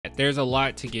there's a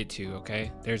lot to get to,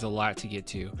 okay? There's a lot to get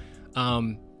to.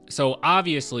 So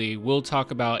obviously, we'll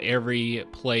talk about every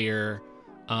player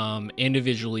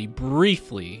individually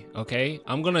briefly, okay?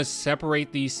 I'm going to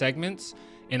separate these segments,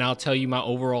 and I'll tell you my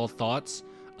overall thoughts.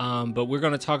 But we're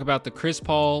going to talk about the Chris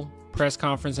Paul press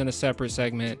conference in a separate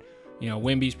segment, you know,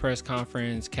 Wemby's press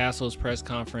conference, Castle's press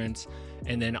conference,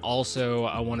 and then also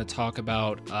I want to talk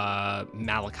about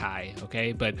Malachi,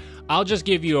 okay? But I'll just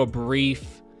give you a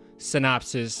brief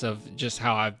synopsis of just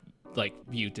how I've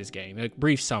viewed this game, a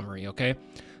brief summary, okay?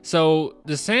 So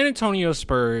the San Antonio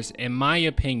Spurs, in my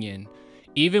opinion,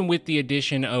 even with the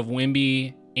addition of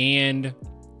Wemby and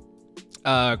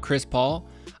Chris Paul,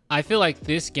 I feel like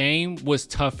this game was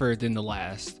tougher than the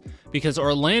last because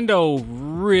Orlando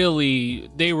really,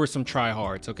 they were some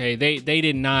tryhards, okay? They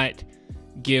did not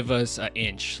give us an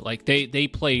inch. Like they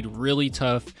played really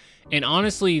tough. And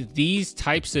honestly, these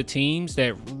types of teams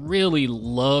that really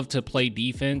love to play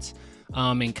defense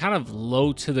and kind of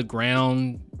low to the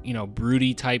ground, you know,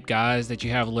 broody type guys that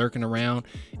you have lurking around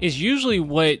is usually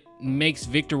what makes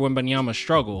Victor Wembanyama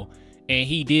struggle. And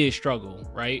he did struggle,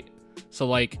 right? So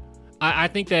like, I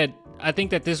think that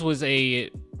this was a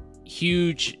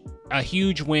huge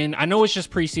win. I know it's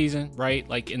just preseason, right?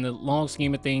 Like in the long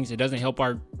scheme of things, it doesn't help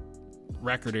our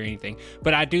record or anything.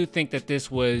 But I do think that this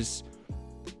was,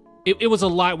 it was a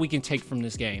lot we can take from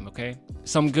this game, okay?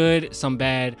 Some good, some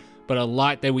bad, but a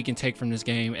lot that we can take from this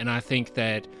game. And I think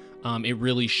that it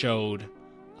really showed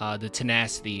the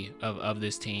tenacity of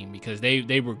this team because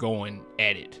they were going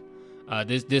at it.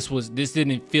 This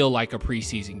didn't feel like a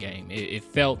preseason game. It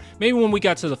felt, maybe when we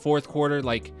got to the fourth quarter,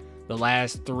 like the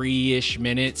last 4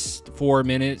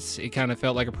 minutes, it kind of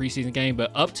felt like a preseason game.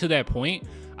 But up to that point,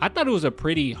 I thought it was a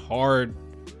pretty hard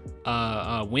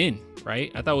win,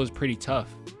 right? I thought it was pretty tough.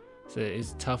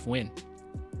 It's a tough win.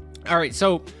 All right,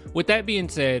 so with that being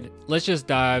said, let's just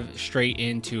dive straight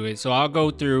into it. So I'll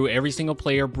go through every single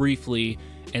player briefly,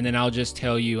 and then I'll just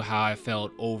tell you how I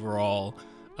felt overall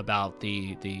about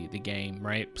the game,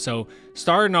 right? So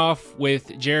starting off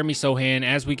with Jeremy Sochan,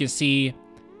 as we can see,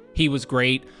 he was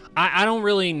great. I don't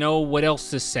really know what else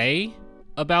to say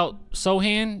about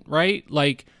Sochan, right?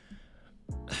 Like,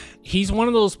 he's one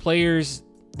of those players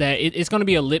that it's going to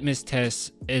be a litmus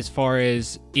test as far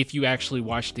as if you actually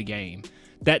watch the game.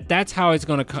 That's how it's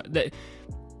going to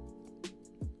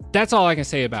that's all I can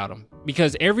say about him,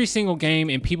 because every single game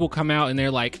and people come out and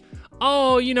they're like,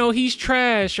 oh, you know, he's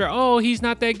trash, or oh, he's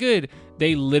not that good.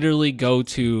 They literally go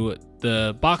to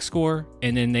the box score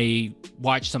and then they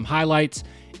watch some highlights,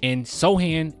 and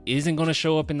Sochan isn't going to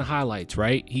show up in the highlights,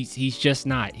 right? He's just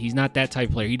not. He's not that type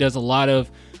of player. He does a lot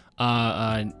of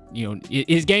you know,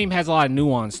 his game has a lot of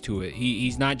nuance to it.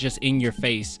 He's not just in your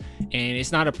face, and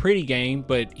it's not a pretty game,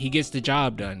 but he gets the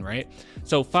job done, right?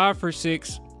 So 5 for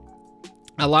 6.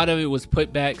 A lot of it was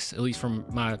putbacks, at least from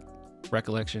my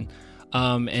recollection.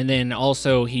 And then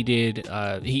also he did,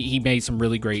 he made some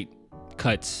really great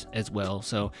cuts as well.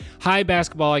 So high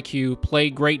basketball IQ,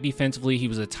 played great defensively. He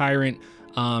was a tyrant.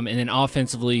 And then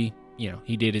offensively, you know,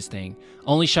 he did his thing.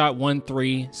 Only shot 1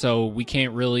 3, so we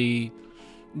can't really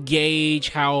gauge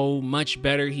how much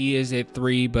better he is at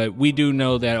 3, but we do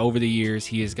know that over the years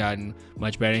he has gotten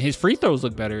much better, and his free throws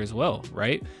look better as well,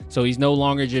 right? So he's no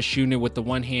longer just shooting it with the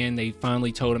one hand. They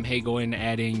finally told him, hey, go ahead and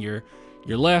add in your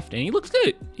left, and he looks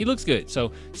good.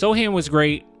 So Sochan was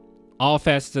great, all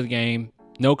facets of the game,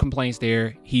 no complaints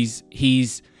there. He's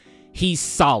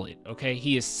solid, okay?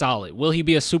 He is solid. Will he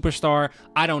be a superstar?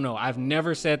 I don't know. I've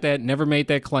never said that, never made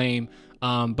that claim.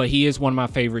 But he is one of my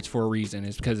favorites for a reason.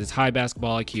 It's because it's high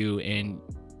basketball IQ and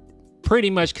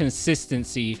pretty much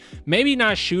consistency. Maybe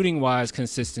not shooting wise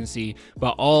consistency,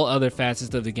 but all other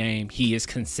facets of the game, he is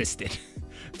consistent.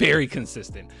 Very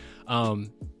consistent.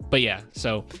 But yeah,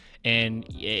 so, and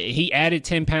he added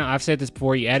 10 pounds. I've said this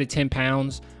before, he added 10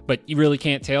 pounds, but you really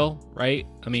can't tell, right?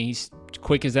 I mean, he's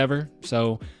quick as ever.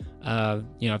 So,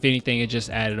 you know, if anything, it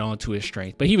just added on to his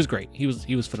strength. But he was great. He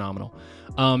was phenomenal.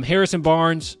 Harrison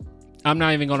Barnes, I'm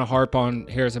not even going to harp on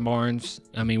Harrison Barnes.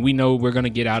 I mean, we know we're going to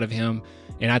get out of him.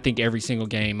 And I think every single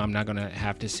game, I'm not going to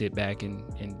have to sit back and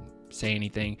say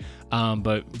anything.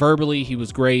 But verbally, he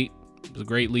was great. He was a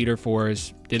great leader for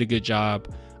us. Did a good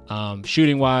job.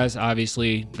 Shooting wise,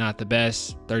 obviously not the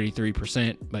best,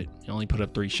 33%, but he only put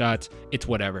up 3 shots. It's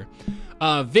whatever.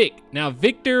 Now,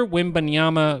 Victor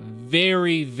Wembanyama,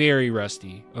 very, very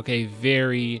rusty. Okay,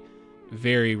 very,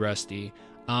 very rusty.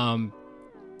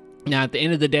 Now, at the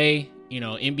end of the day, you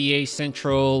know, NBA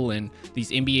Central and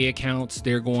these NBA accounts,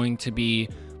 they're going to be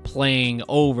playing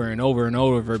over and over and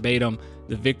over verbatim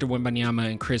the Victor Wembanyama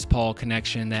and Chris Paul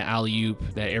connection, that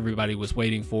alley-oop that everybody was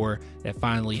waiting for, that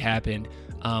finally happened.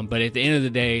 But at the end of the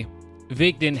day,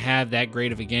 Vic didn't have that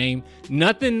great of a game.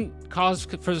 Nothing cause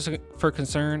for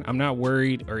concern. I'm not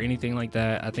worried or anything like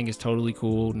that. I think it's totally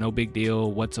cool. No big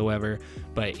deal whatsoever.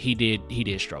 But he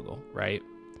did struggle, right?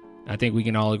 I think we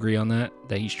can all agree on that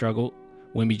he struggled.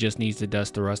 Wemby just needs to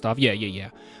dust the rust off. Yeah.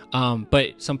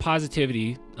 But some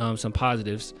positivity, some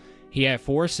positives. He had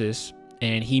 4 assists,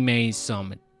 and he made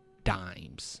some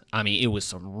dimes. I mean, it was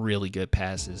some really good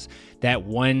passes. That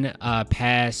one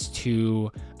pass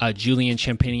to Julian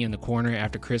Champagnie in the corner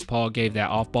after Chris Paul gave that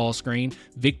off-ball screen,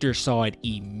 Victor saw it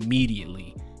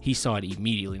immediately. He saw it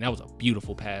immediately. And that was a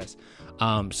beautiful pass.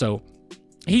 So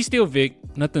he's still Vic.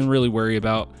 Nothing really worry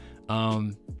about.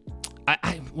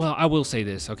 Well, I will say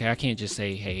this, okay? I can't just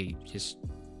say, hey, just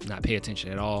not pay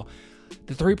attention at all.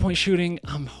 The three-point shooting,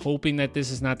 I'm hoping that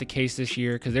this is not the case this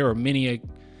year, because there were many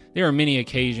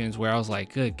occasions where I was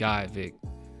like, good God, Vic.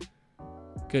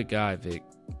 Good God, Vic.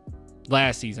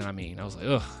 Last season, I mean. I was like,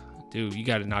 ugh, dude, you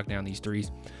got to knock down these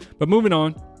threes. But moving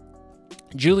on,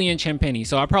 Julian Champagnie.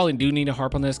 So I probably do need to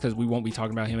harp on this because we won't be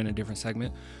talking about him in a different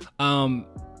segment.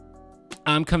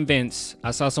 I'm convinced.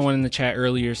 I saw someone in the chat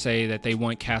earlier say that they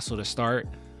want Castle to start.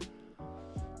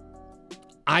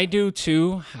 I do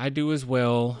too. I do as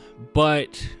well.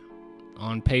 But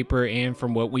on paper and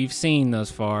from what we've seen thus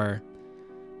far,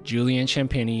 Julian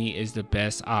Champagnie is the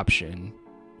best option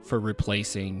for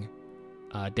replacing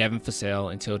Devin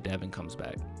Vassell until Devin comes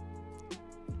back.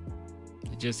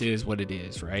 It just is what it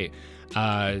is, right?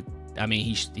 I mean,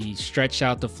 he stretched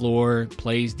out the floor,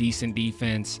 plays decent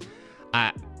defense.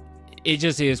 It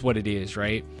just is what it is,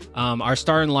 right? Our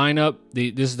starting lineup,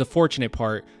 this is the fortunate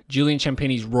part. Julian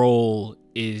Champagnie's role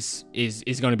is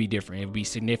going to be different. It'll be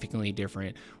significantly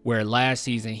different. Where last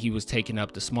season he was taking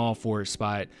up the small forward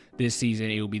spot, this season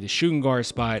it will be the shooting guard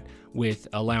spot with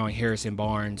allowing Harrison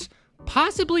Barnes,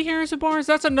 possibly Harrison Barnes.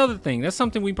 That's another thing. That's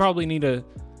something we probably need to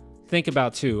think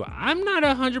about too. I'm not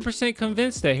 100%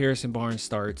 convinced that Harrison Barnes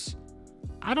starts.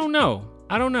 I don't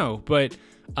know, but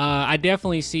I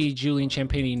definitely see Julian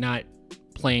Champagnie not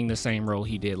playing the same role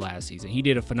he did last season. He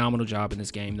did a phenomenal job in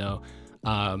this game though.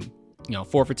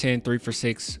 4 for 10, 3 for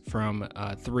 6 from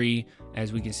 3,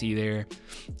 as we can see there.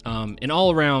 An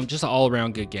all-around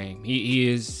good game. He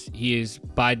is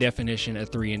by definition a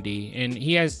 3-and-D, and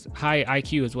he has high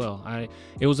IQ as well.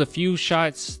 It was a few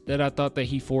shots that I thought that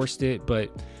he forced it,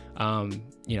 but I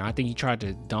think he tried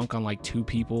to dunk on like 2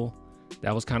 people.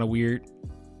 That was kind of weird.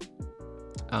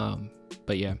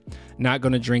 But yeah, not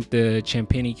going to drink the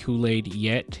Champagnie Kool-Aid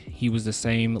yet. He was the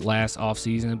same last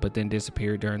offseason, but then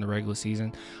disappeared during the regular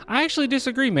season. I actually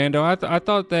disagree, Mando. I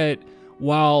thought that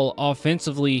while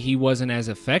offensively he wasn't as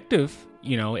effective,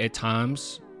 at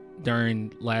times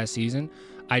during last season,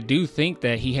 I do think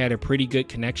that he had a pretty good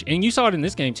connection. And you saw it in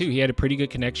this game too. He had a pretty good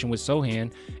connection with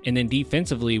Sohan. And then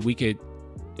defensively, we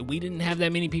didn't have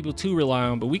that many people to rely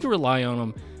on, but we could rely on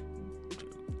him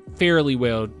fairly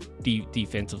well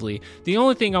defensively. The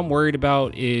only thing I'm worried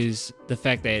about is the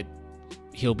fact that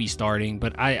he'll be starting,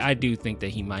 but I do think that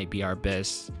he might be our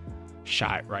best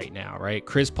shot right now, right?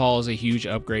 Chris Paul is a huge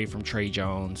upgrade from Trey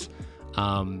Jones.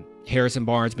 Harrison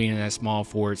Barnes being in that small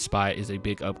forward spot is a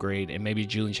big upgrade, and maybe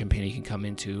Julian Champagnie can come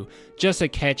into just a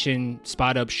catching,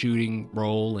 spot up shooting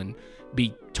role and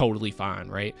be totally fine,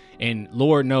 right? And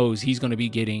Lord knows he's going to be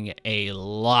getting a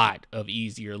lot of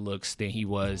easier looks than he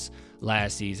was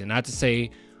last season. Not to say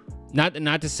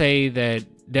that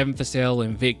Devin Vassell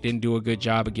and Vic didn't do a good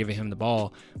job of giving him the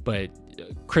ball, but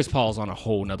Chris Paul's on a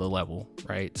whole nother level,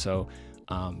 right? So,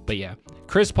 but yeah,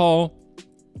 Chris Paul,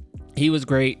 he was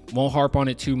great. Won't harp on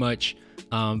it too much,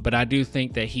 but I do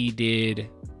think that he did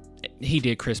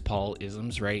Chris Paul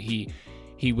isms, right?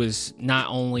 He was not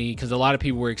only, because a lot of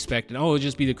people were expecting, it'll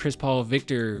just be the Chris Paul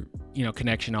Victor,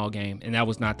 connection all game. And that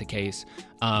was not the case.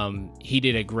 He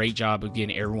did a great job of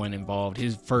getting everyone involved.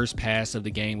 His first pass of the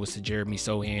game was to Jeremy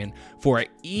Sohan for an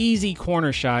easy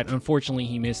corner shot. Unfortunately,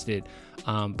 he missed it.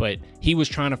 But he was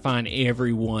trying to find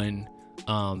everyone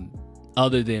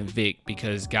other than Vic,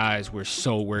 because guys were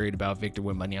so worried about Victor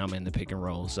Wembanyama in the pick and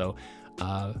roll. So,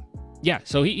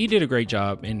 so he did a great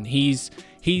job. And he's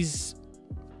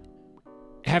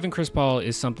having Chris Paul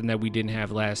is something that we didn't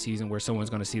have last season, where someone's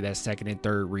going to see that second and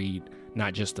third read,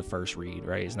 not just the first read,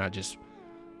 right? It's not just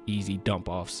easy dump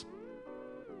offs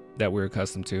that we're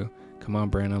accustomed to. Come on,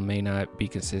 Brandon may not be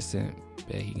consistent,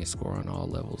 but he can score on all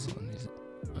levels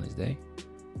on his day.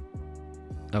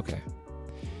 Okay.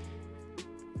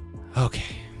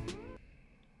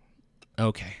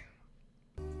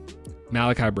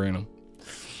 Malachi Branham.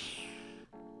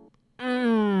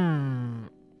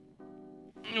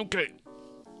 Okay.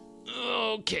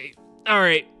 Okay. All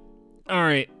right.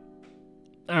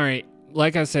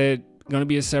 Like I said, going to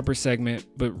be a separate segment,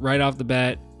 but right off the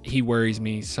bat, he worries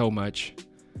me so much.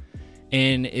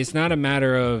 And it's not a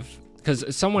matter of, because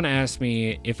someone asked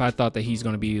me if I thought that he's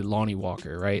going to be Lonnie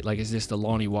Walker, right? Like, is this the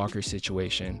Lonnie Walker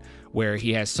situation where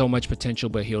he has so much potential,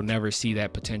 but he'll never see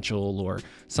that potential or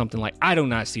something like, I do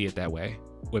not see it that way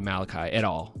with Malachi at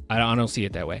all. I don't see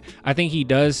it that way. I think he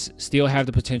does still have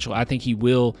the potential. I think he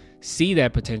will see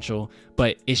that potential,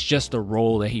 but it's just the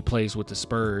role that he plays with the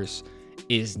Spurs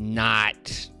is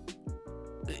not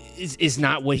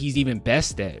what he's even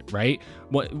best at, right?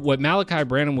 What Malachi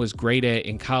Branham was great at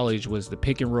in college was the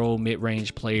pick and roll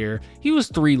mid-range player. He was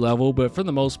 3 level, but for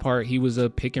the most part, he was a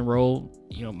pick and roll,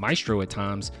 maestro at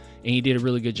times, and he did a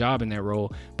really good job in that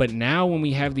role. But now when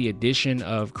we have the addition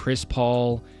of Chris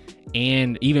Paul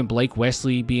and even Blake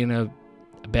Wesley being a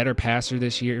better passer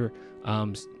this year,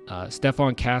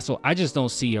 Stephon Castle, I just don't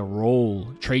see a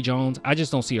role. Trey Jones, I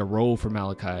just don't see a role for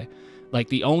Malachi. Like,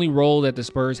 the only role that the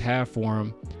Spurs have for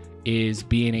him is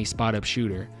being a spot-up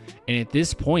shooter. And at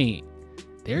this point,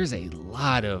 there's a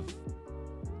lot of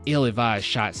ill-advised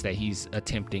shots that he's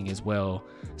attempting as well.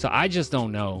 So I just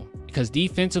don't know, because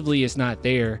defensively it's not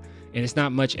there, and it's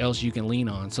not much else you can lean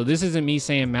on. So this isn't me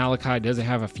saying Malachi doesn't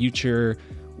have a future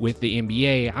with the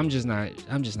NBA. I'm just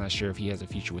not sure if he has a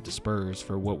future with the Spurs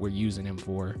for what we're using him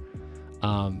for.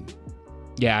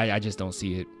 I just don't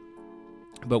see it.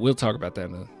 But we'll talk about that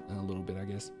in a little bit, I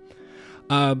guess.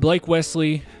 Blake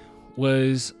Wesley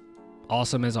was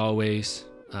awesome as always.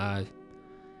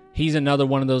 He's another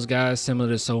one of those guys similar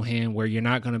to Sohan where you're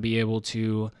not going to be able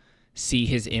to see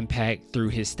his impact through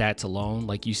his stats alone.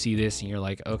 Like, you see this and you're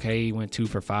like, okay, he went 2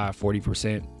 for 5,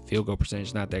 40%. Field goal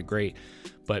percentage, not that great.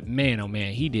 But man, oh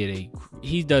man, he's been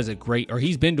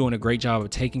doing a great job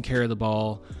of taking care of the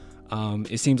ball.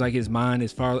 It seems like his mind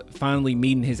is finally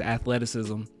meeting his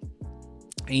athleticism.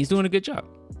 And he's doing a good job.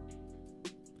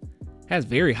 Has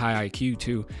very high IQ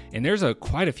too. And there's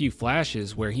quite a few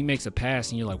flashes where he makes a pass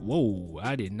and you're like, whoa,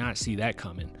 I did not see that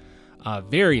coming.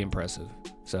 Very impressive.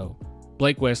 So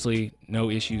Blake Wesley, no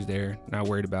issues there. Not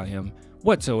worried about him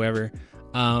whatsoever.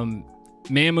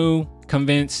 Mamu,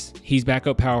 convinced he's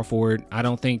backup power forward. I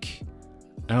don't think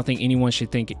anyone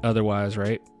should think otherwise,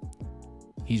 right?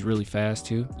 He's really fast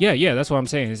too. Yeah, that's what I'm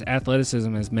saying. His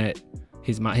athleticism has met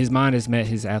his mind has met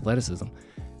his athleticism.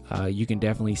 You can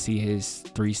definitely see his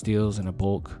 3 steals and a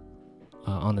bulk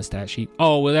on the stat sheet.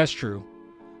 Oh, well, that's true.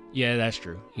 Yeah, that's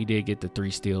true. He did get the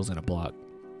 3 steals and a block.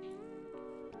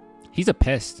 He's a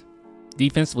pest.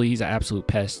 Defensively, he's an absolute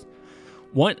pest.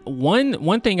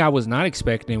 One thing I was not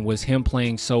expecting was him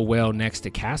playing so well next to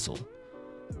Castle.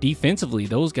 Defensively,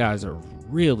 those guys are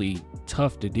really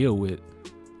tough to deal with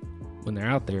when they're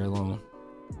out there alone.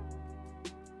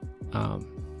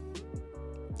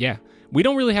 Yeah, we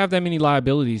don't really have that many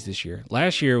liabilities this year.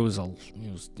 Last year it was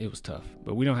tough,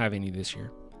 but we don't have any this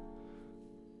year.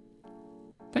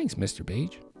 Thanks, Mr.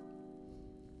 Page.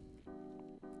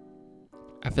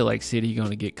 I feel like City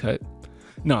gonna get cut.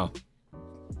 No,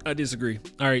 I disagree.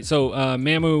 All right, so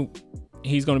Mamu,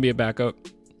 he's gonna be a backup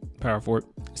power forward.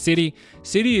 City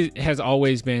has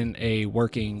always been a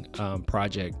working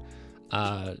project.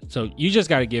 So you just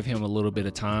got to give him a little bit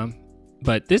of time.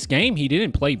 But this game, he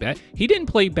didn't play bad. He didn't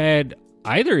play bad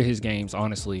either of his games,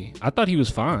 honestly. I thought he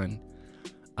was fine.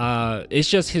 It's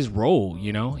just his role,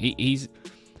 he's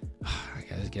I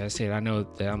gotta say it. I know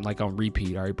that I'm like on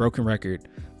repeat, all right, broken record.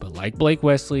 But like Blake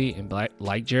Wesley and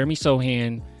like Jeremy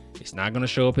Sohan, it's not going to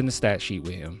show up in the stat sheet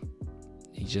with him.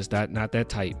 He's just not that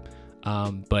type.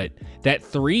 But that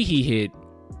 3 he hit,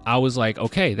 I was like,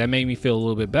 okay, that made me feel a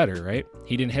little bit better, right?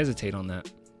 He didn't hesitate on that.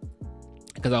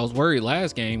 Because I was worried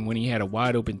last game when he had a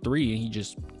wide open 3 and he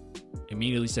just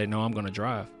immediately said, no, I'm going to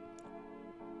drive.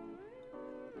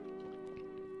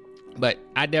 But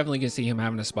I definitely can see him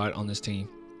having a spot on this team.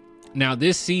 Now,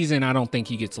 this season, I don't think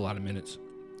he gets a lot of minutes,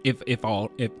 if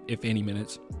any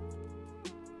minutes.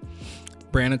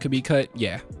 Brandon could be cut.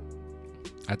 Yeah,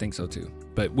 I think so too.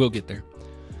 But we'll get there.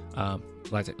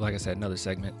 Like I said, another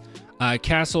segment.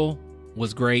 Castle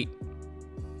was great.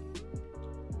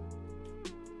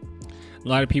 A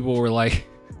lot of people were like,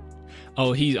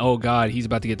 oh God, he's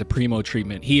about to get the Primo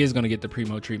treatment. He is going to get the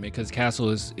Primo treatment because Castle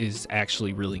is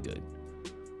actually really good.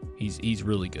 He's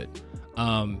really good.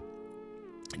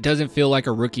 Doesn't feel like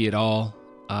a rookie at all.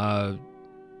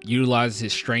 Utilizes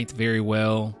his strength very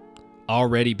well.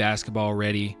 Already basketball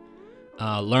ready.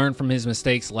 Learned from his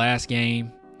mistakes last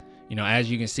game. As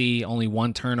you can see, only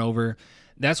 1 turnover.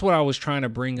 That's what I was trying to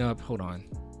bring up. Hold on.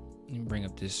 Let me bring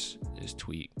up this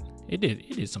tweet. It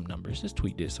did some numbers. This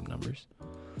tweet did some numbers.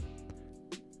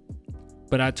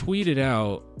 But I tweeted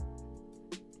out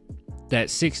that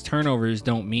 6 turnovers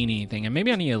don't mean anything. And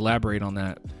maybe I need to elaborate on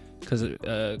that, because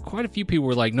quite a few people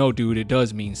were like, no, dude, it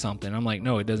does mean something. I'm like,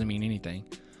 no, it doesn't mean anything.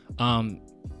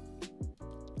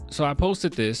 So I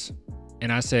posted this,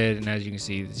 and I said, and as you can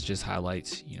see, it's just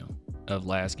highlights, of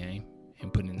last game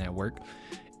and putting in that work.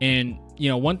 And,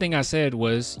 one thing I said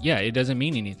was, yeah, it doesn't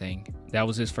mean anything. That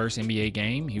was his first NBA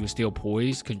game. He was still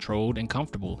poised, controlled, and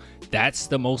comfortable. That's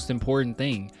the most important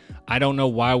thing. I don't know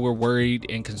why we're worried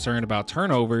and concerned about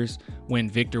turnovers when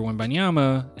Victor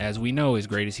Wembanyama, as we know, as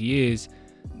great as he is,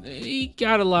 he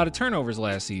got a lot of turnovers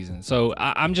last season. So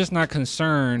I'm just not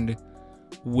concerned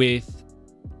with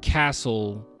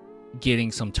Castle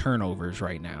getting some turnovers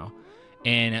right now.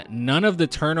 And none of the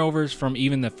turnovers from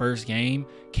even the first game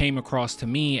came across to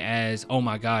me as, oh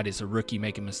my God, it's a rookie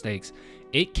making mistakes.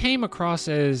 It came across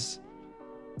as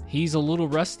he's a little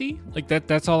rusty. Like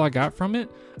that's all I got from it.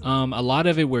 A lot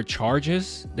of it were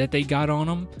charges that they got on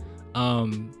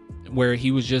him, where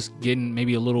he was just getting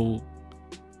maybe a little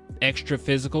extra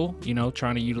physical,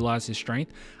 trying to utilize his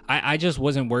strength. I just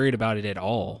wasn't worried about it at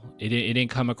all. It didn't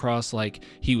come across like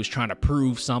he was trying to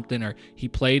prove something, or he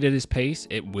played at his pace,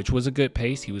 which was a good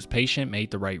pace. He was patient,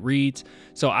 made the right reads.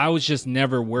 So I was just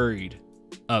never worried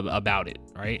about it,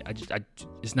 right?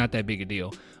 It's not that big a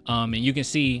deal. And you can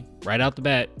see right out the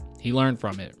bat, he learned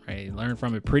from it, right? He learned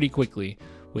from it pretty quickly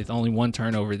with only 1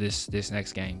 turnover this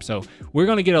next game. So we're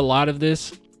going to get a lot of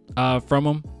this from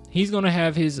him. He's going to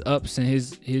have his ups and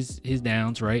his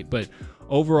downs, right? But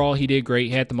overall, he did great.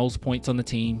 He had the most points on the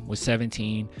team with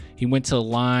 17. He went to the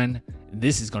line.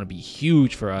 This is going to be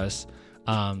huge for us.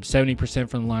 70%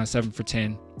 from the line, 7 for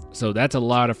 10. So that's a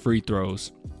lot of free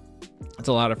throws. That's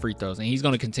a lot of free throws. And he's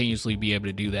going to continuously be able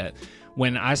to do that.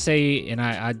 When I say, and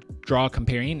I draw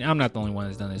comparing, I'm not the only one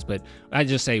that's done this, but I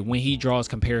just say when he draws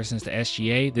comparisons to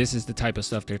SGA, this is the type of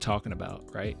stuff they're talking about,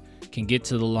 right? Can get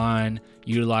to the line,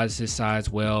 utilize his size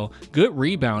well. Good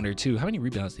rebounder, too. How many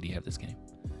rebounds did he have this game?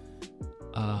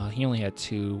 He only had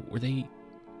 2. Were they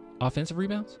offensive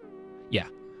rebounds? Yeah.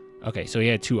 Okay, so he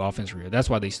had 2 offensive rebounds. That's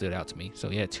why they stood out to me. So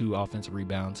he had 2 offensive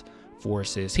rebounds, 4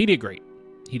 assists. He did great.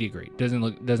 He did great. Doesn't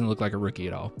look like a rookie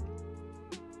at all.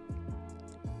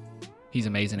 He's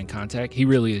amazing in contact. He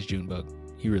really is Junebug.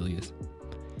 He really is.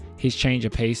 His change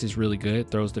of pace is really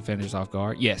good. Throws defenders off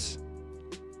guard. Yes,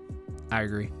 I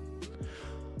agree.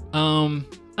 All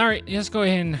right, let's go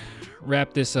ahead and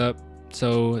wrap this up.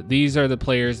 So these are the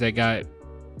players that got,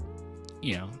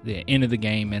 the end of the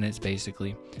game minutes,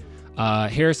 basically.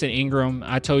 Harrison Ingram,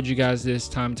 I told you guys this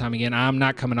time and time again. I'm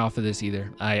not coming off of this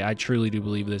either. I truly do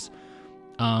believe this.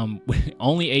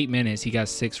 Only 8 minutes, he got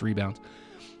 6 rebounds.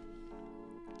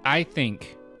 I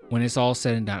think when it's all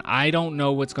said and done, I don't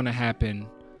know what's going to happen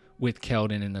with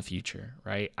Keldon in the future,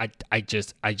 right? I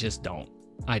just don't.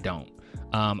 I don't.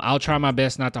 I'll try my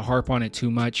best not to harp on it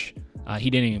too much. He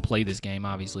didn't even play this game,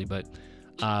 obviously, but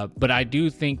I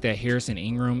do think that Harrison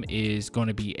Ingram is going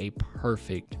to be a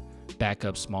perfect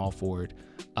backup small forward,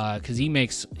 because he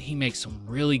makes some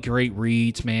really great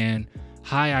reads, man.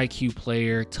 High IQ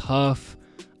player, tough.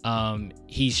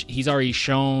 He's already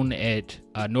shown at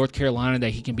North Carolina that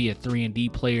he can be a 3-and-D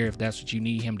player if that's what you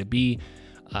need him to be.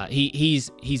 He's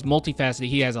multifaceted.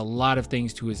 He has a lot of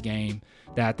things to his game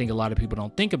that I think a lot of people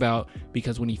don't think about,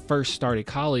 because when he first started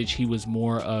college, he was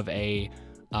more of a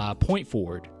point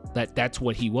forward. That's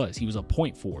what he was. He was a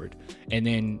point forward. And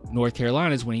then North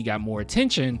Carolina is when he got more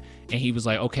attention, and he was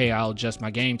like, okay, I'll adjust my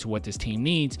game to what this team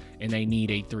needs, and they need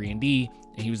a 3-and-D,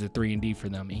 and he was a 3-and-D for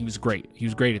them, and he was great. He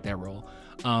was great at that role.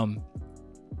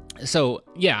 So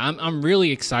yeah, I'm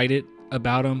really excited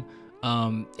about him.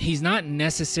 He's not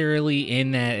necessarily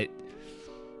in that,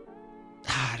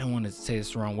 I don't want to say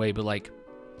this the wrong way, but like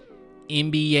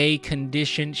NBA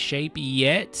conditioned shape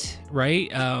yet,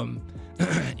 right?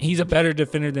 He's a better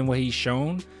defender than what he's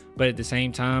shown, but at the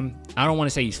same time, I don't want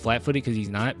to say he's flat-footed, because he's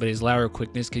not, but his lateral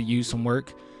quickness could use some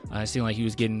work. It seemed like he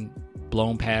was getting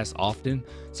blown past often,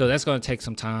 so that's going to take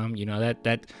some time.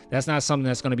 That's not something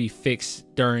that's going to be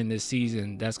fixed during this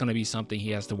season. That's going to be something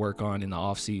he has to work on in the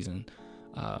off season,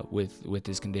 with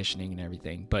his conditioning and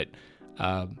everything. But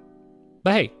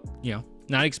hey,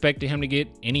 not expecting him to get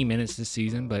any minutes this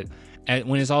season, but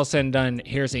when it's all said and done,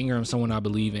 Harrison Ingram is someone I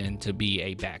believe in to be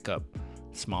a backup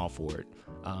small forward.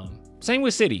 Same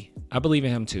with City. I believe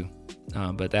in him too,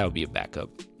 but that would be a backup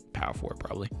power forward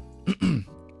probably.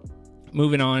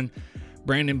 Moving on,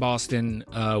 Brandon Boston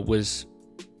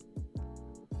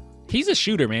he's a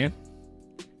shooter, man.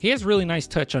 He has really nice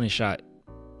touch on his shot.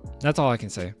 That's all I can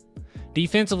say.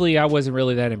 Defensively, I wasn't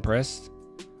really that impressed,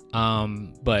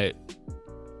 but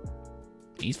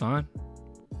he's fine.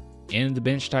 End of the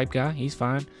bench type guy, he's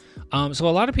fine. So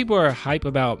a lot of people are hype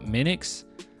about Minix.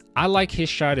 I like his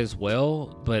shot as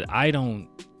well, but I don't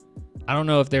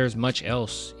know if there's much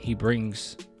else he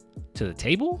brings to the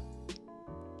table,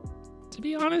 to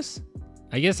be honest.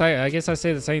 I guess I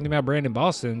say the same thing about Brandon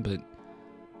Boston, but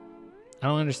I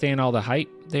don't understand all the hype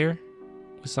there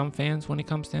with some fans when it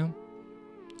comes down.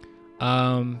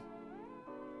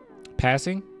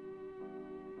 Passing.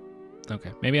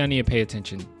 Okay, maybe I need to pay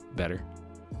attention better.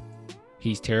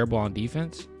 He's terrible on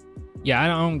defense. Yeah, I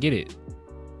don't get it.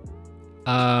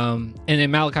 And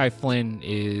then Malachi Flynn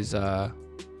is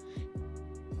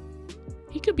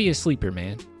he could be a sleeper,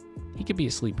 man. He could be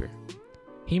a sleeper.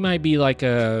 He might be like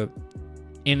a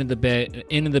end of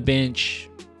the bench,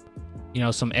 you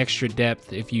know, some extra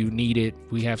depth if you need it.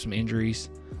 We have some injuries.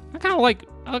 I kind of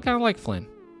like Flynn.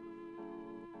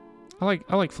 I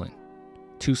like Flynn.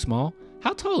 Too small.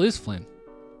 How tall is Flynn?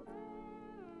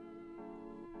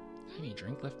 Do I have any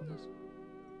drink left in this?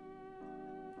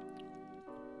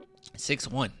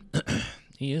 6'1".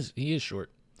 He is short.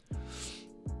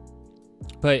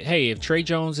 But hey, if Trey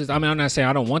Jones is, I mean, I'm not saying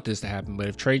I don't want this to happen, but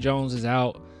if Trey Jones is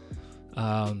out,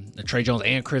 if Trey Jones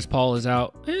and Chris Paul is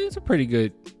out, it's a pretty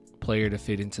good player to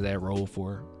fit into that role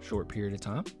for a short period of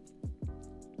time.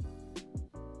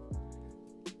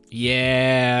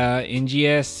 Yeah,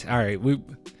 NGS. All right,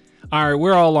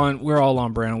 we're all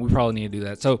on Brown. We probably need to do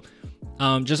that. So,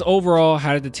 just overall,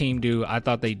 how did the team do? I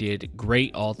thought they did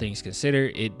great, all things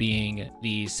considered. It being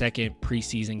the second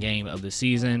preseason game of the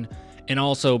season, and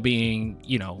also being,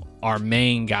 you know, our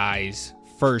main guys'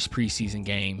 first preseason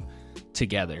game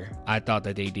together. I thought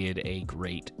that they did a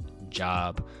great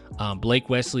job. Blake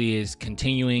Wesley is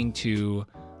continuing to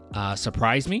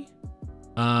surprise me.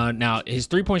 Now, his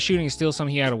three-point shooting is still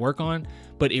something he had to work on,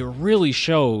 but it really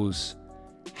shows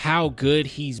how good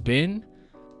he's been,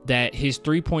 that his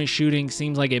three-point shooting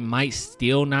seems like it might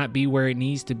still not be where it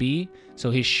needs to be.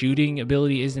 So his shooting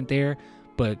ability isn't there,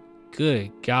 but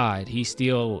good God, he's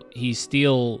still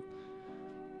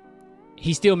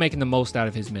making the most out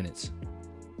of his minutes.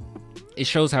 It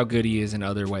shows how good he is in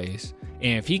other ways.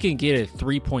 And if he can get a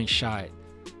three-point shot,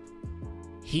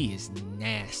 he is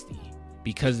nasty.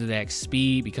 Because of that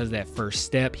speed, because of that first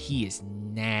step, he is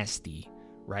nasty,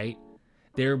 right?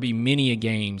 There will be many a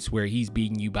games where he's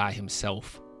beating you by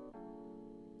himself.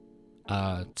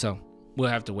 So we'll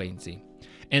have to wait and see.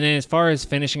 And then as far as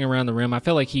finishing around the rim, I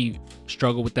feel like he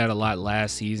struggled with that a lot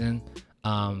last season.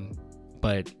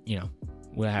 But, you know,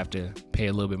 we'll have to pay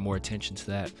a little bit more attention to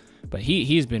that. But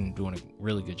he's been doing a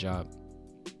really good job.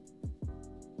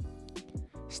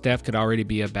 Steph could already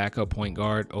be a backup point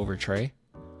guard over Trey.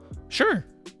 Sure.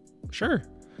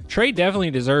 Trey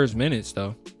definitely deserves minutes,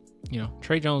 though. You know,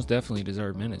 Trey Jones definitely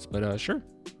deserves minutes, but sure.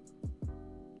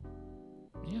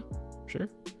 Yeah, sure.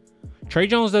 Trey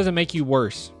Jones doesn't make you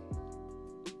worse.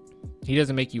 He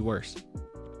doesn't make you worse.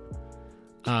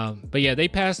 But yeah, they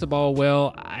passed the ball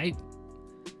well.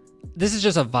 This is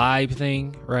just a vibe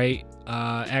thing, right?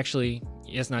 Actually,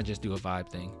 let's not just do a vibe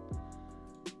thing.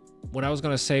 What I was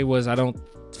going to say was I don't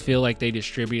feel like they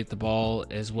distributed the ball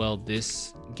as well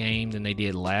this game than they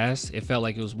did last. It felt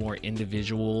like it was more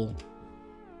individual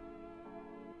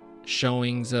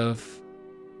showings of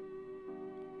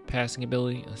passing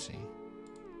ability. Let's see.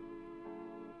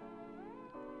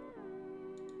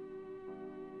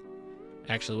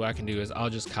 Actually, what I can do is I'll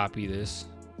just copy this.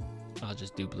 I'll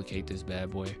just duplicate this bad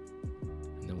boy,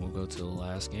 and then we'll go to the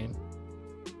last game.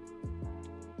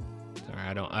 Sorry,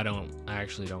 I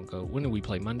actually don't go. When did we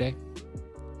play? Monday?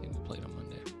 I think we played on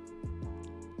Monday.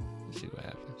 Let's see what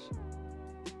happens.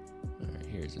 All right,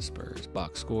 here's the Spurs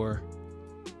box score.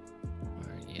 All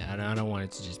right, yeah, I don't want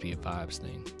it to just be a vibes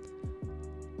thing.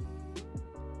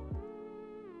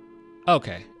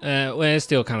 Okay, well, it's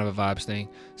still kind of a vibes thing.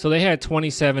 So they had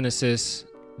 27 assists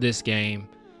this game,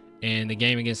 and the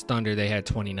game against Thunder, they had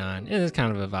 29. It's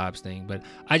kind of a vibes thing, but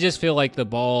I just feel like the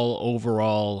ball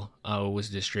overall was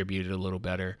distributed a little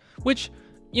better, which,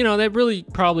 you know, that really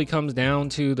probably comes down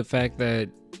to the fact that,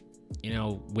 you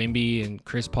know, Wemby and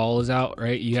Chris Paul is out,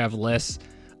 right? You have less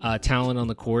talent on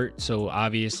the court, so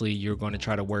obviously you're going to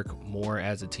try to work more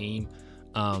as a team.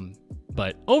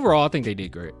 But overall, I think they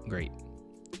did great.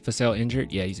 Fasell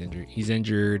injured? Yeah, he's injured. He's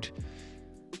injured.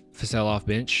 Fasell off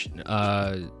bench.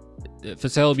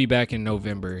 Fasell will be back in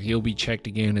November. He'll be checked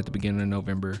again at the beginning of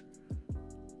November.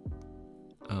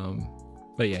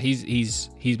 But yeah,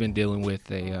 he's been dealing with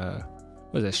a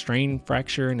what is that, strain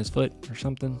fracture in his foot or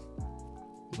something,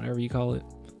 whatever you call it.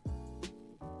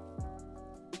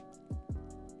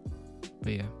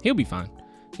 But yeah, he'll be fine.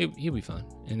 He'll be fine.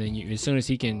 And then as soon as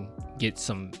he can get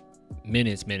some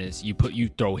minutes, you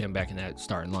throw him back in that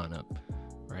starting lineup,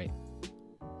 right?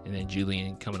 And then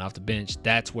Julian coming off the bench,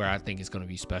 that's where I think it's going to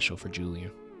be special for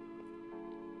Julian.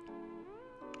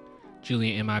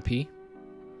 Julian MIP.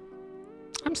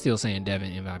 I'm still saying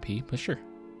Devin MIP, but sure.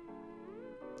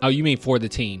 Oh, you mean for the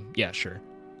team? Yeah, sure.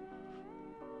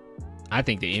 I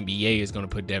think the NBA is going to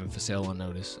put Devin Vassell on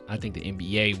notice. I think the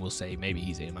NBA will say maybe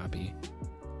he's MIP.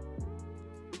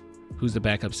 Who's the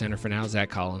backup center for now? Zach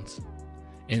Collins.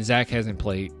 And Zach hasn't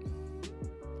played.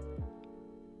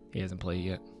 He hasn't played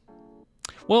yet.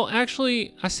 Well,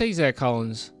 actually, I say Zach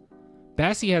Collins.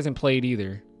 Bassey hasn't played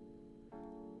either.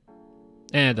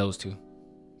 Those two.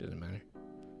 Doesn't matter.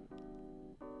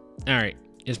 All right,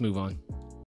 let's move on.